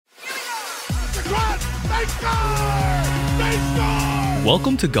the cross. They score! They score!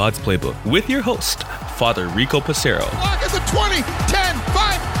 Welcome to God's Playbook with your host, Father Rico Passero. Lock at the 20, 10,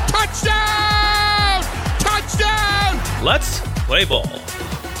 5, touchdown! Touchdown! Let's play ball.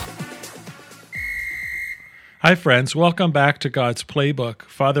 Hi friends, welcome back to God's Playbook.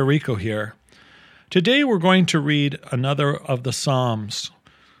 Father Rico here. Today we're going to read another of the Psalms.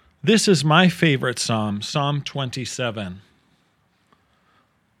 This is my favorite Psalm, Psalm 27.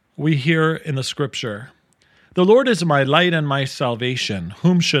 We hear in the scripture, "The Lord is my light and my salvation.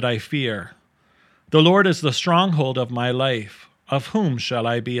 Whom should I fear? The Lord is the stronghold of my life. Of whom shall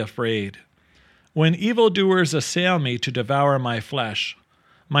I be afraid? When evildoers assail me to devour my flesh,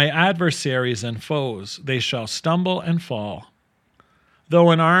 my adversaries and foes, they shall stumble and fall.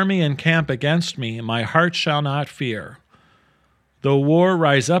 Though an army encamp against me, my heart shall not fear. Though war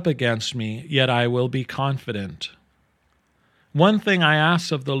rise up against me, yet I will be confident. One thing I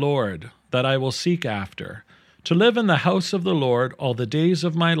ask of the Lord, that I will seek after, to live in the house of the Lord all the days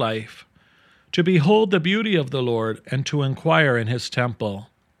of my life, to behold the beauty of the Lord and to inquire in his temple.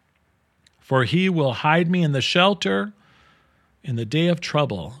 For he will hide me in the shelter in the day of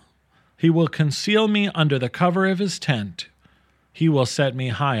trouble. He will conceal me under the cover of his tent. He will set me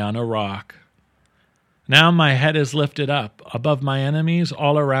high on a rock. Now my head is lifted up above my enemies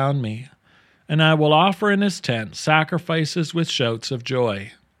all around me, and I will offer in his tent sacrifices with shouts of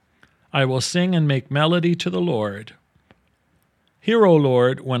joy. I will sing and make melody to the Lord. Hear, O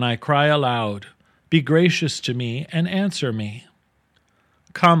Lord, when I cry aloud. Be gracious to me and answer me.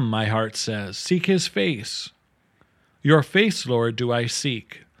 Come, my heart says, seek his face. Your face, Lord, do I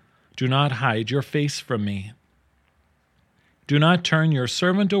seek. Do not hide your face from me. Do not turn your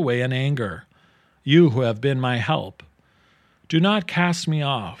servant away in anger, you who have been my help. Do not cast me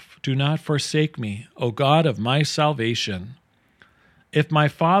off. Do not forsake me, O God of my salvation. If my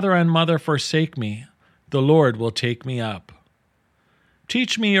father and mother forsake me, the Lord will take me up.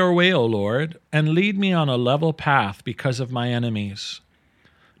 Teach me your way, O Lord, and lead me on a level path because of my enemies.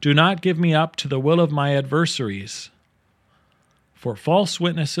 Do not give me up to the will of my adversaries. For false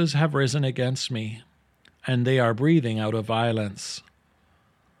witnesses have risen against me, and they are breathing out of violence.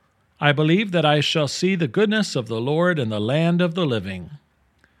 I believe that I shall see the goodness of the Lord in the land of the living.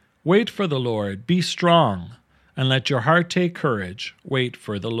 Wait for the Lord, be strong, and let your heart take courage. Wait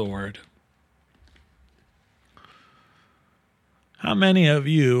for the Lord." How many of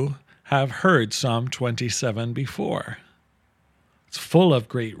you have heard Psalm 27 before? It's full of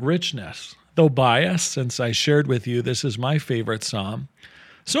great richness. Though biased, since I shared with you this is my favorite psalm,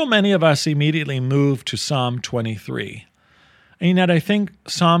 so many of us immediately move to Psalm 23. And yet I think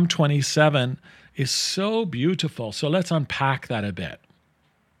Psalm 27 is so beautiful. So let's unpack that a bit.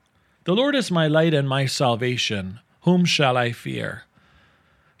 The Lord is my light and my salvation. Whom shall I fear?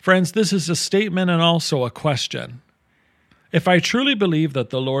 Friends, this is a statement and also a question. If I truly believe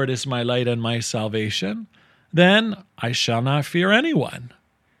that the Lord is my light and my salvation, then I shall not fear anyone.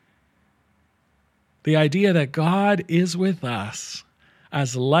 The idea that God is with us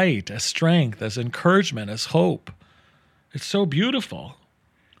as light, as strength, as encouragement, as hope. It's so beautiful.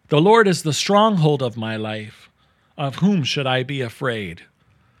 The Lord is the stronghold of my life. Of whom should I be afraid?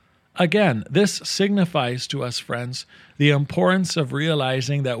 Again, this signifies to us, friends, the importance of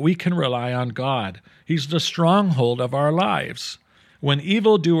realizing that we can rely on God. He's the stronghold of our lives. When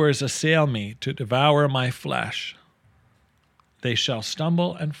evildoers assail me to devour my flesh, they shall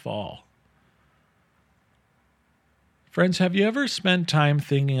stumble and fall. Friends, have you ever spent time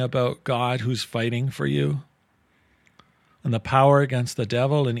thinking about God who's fighting for you? And the power against the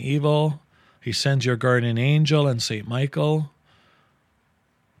devil and evil? He sends your guardian angel and St. Michael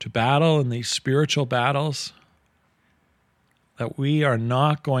to battle in these spiritual battles. That we are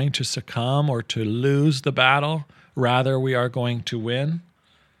not going to succumb or to lose the battle. Rather, we are going to win.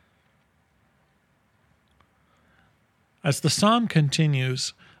 As the psalm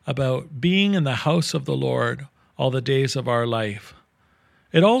continues about being in the house of the Lord all the days of our life,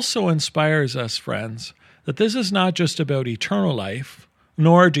 it also inspires us, friends, that this is not just about eternal life,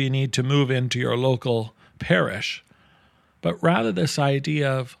 nor do you need to move into your local parish, but rather this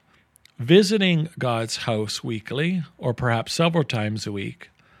idea of visiting God's house weekly, or perhaps several times a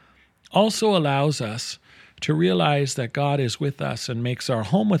week, also allows us to realize that God is with us and makes our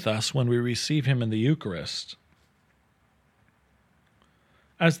home with us when we receive him in the Eucharist.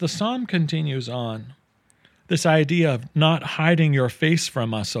 As the psalm continues on, this idea of not hiding your face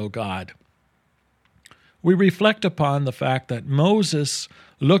from us, O God, we reflect upon the fact that Moses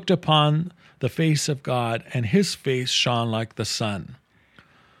looked upon the face of God and his face shone like the sun.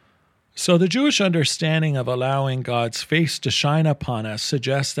 So the Jewish understanding of allowing God's face to shine upon us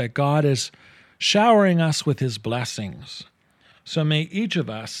suggests that God is showering us with his blessings. So may each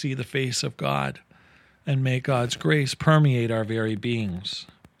of us see the face of God, and may God's grace permeate our very beings.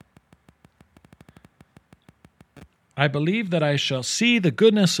 I believe that I shall see the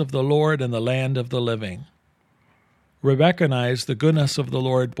goodness of the Lord in the land of the living. We recognize the goodness of the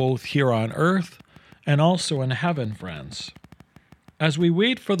Lord both here on earth and also in heaven, friends. As we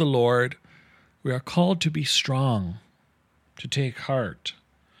wait for the Lord, we are called to be strong, to take heart,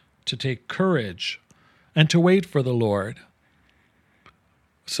 to take courage, and to wait for the Lord.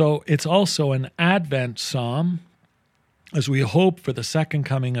 So it's also an Advent psalm as we hope for the second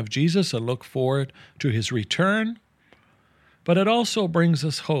coming of Jesus and look forward to his return. But it also brings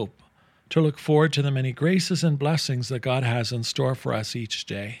us hope to look forward to the many graces and blessings that God has in store for us each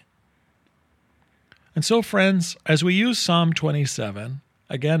day. And so, friends, as we use Psalm 27,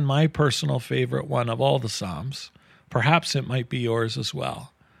 again, my personal favorite one of all the Psalms, perhaps it might be yours as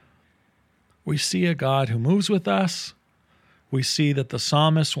well, we see a God who moves with us. We see that the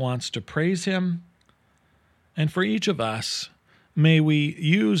psalmist wants to praise him. And for each of us, may we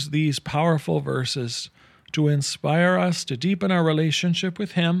use these powerful verses to inspire us to deepen our relationship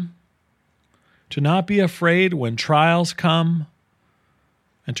with him, to not be afraid when trials come,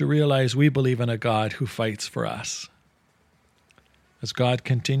 and to realize we believe in a God who fights for us. As God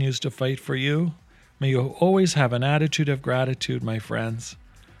continues to fight for you, may you always have an attitude of gratitude, my friends,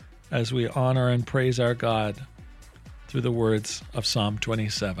 as we honor and praise our God through the words of Psalm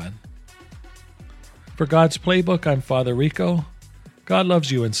 27. For God's Playbook, I'm Father Rico. God loves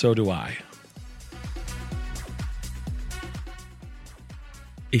you, and so do I.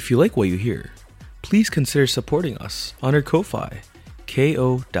 If you like what you hear, please consider supporting us on our Ko-Fi,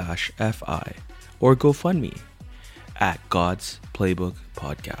 Ko-Fi, or GoFundMe at God's Playbook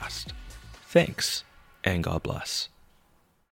Podcast. Thanks, and God bless.